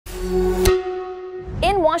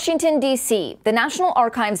In Washington, D.C., the National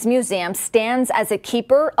Archives Museum stands as a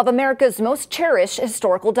keeper of America's most cherished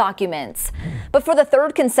historical documents. But for the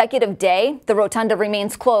third consecutive day, the rotunda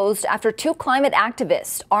remains closed after two climate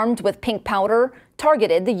activists armed with pink powder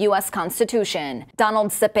targeted the U.S. Constitution.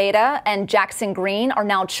 Donald Zepeda and Jackson Green are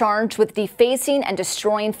now charged with defacing and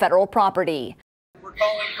destroying federal property. We're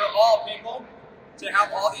calling for all people to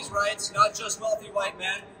have all these rights, not just wealthy white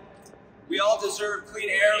men. We all deserve clean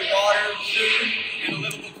air, water, food, and a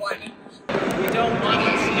livable climate. We don't want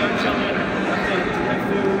to see our children have to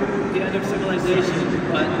live through the end of civilization,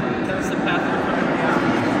 but that's the path we're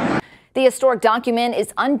currently on. The historic document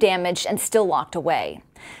is undamaged and still locked away.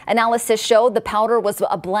 Analysis showed the powder was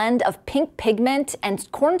a blend of pink pigment and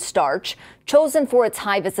cornstarch chosen for its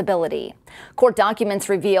high visibility. Court documents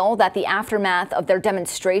reveal that the aftermath of their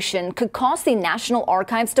demonstration could cost the National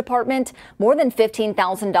Archives Department more than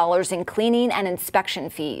 $15,000 in cleaning and inspection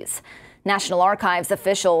fees. National Archives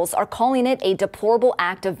officials are calling it a deplorable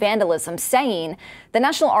act of vandalism, saying the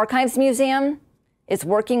National Archives Museum is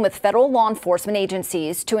working with federal law enforcement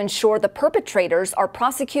agencies to ensure the perpetrators are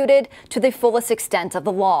prosecuted to the fullest extent of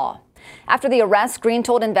the law. After the arrest, Green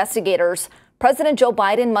told investigators President Joe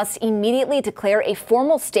Biden must immediately declare a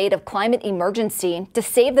formal state of climate emergency to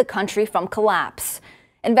save the country from collapse.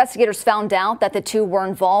 Investigators found out that the two were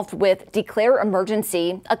involved with Declare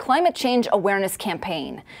Emergency, a climate change awareness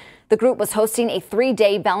campaign. The group was hosting a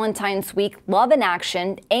 3-day Valentine's Week Love in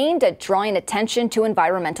Action aimed at drawing attention to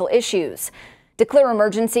environmental issues. Declare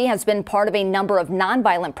Emergency has been part of a number of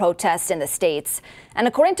nonviolent protests in the states. And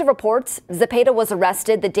according to reports, Zepeda was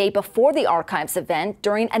arrested the day before the archives event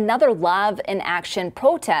during another Love in Action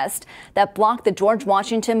protest that blocked the George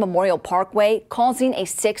Washington Memorial Parkway, causing a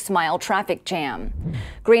 6-mile traffic jam.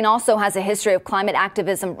 Green also has a history of climate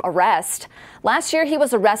activism arrest. Last year, he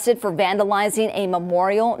was arrested for vandalizing a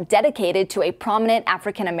memorial dedicated to a prominent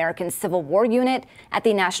African-American Civil War unit at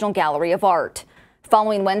the National Gallery of Art.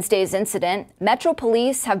 Following Wednesday's incident, Metro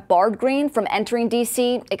Police have barred Green from entering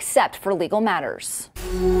D.C. except for legal matters.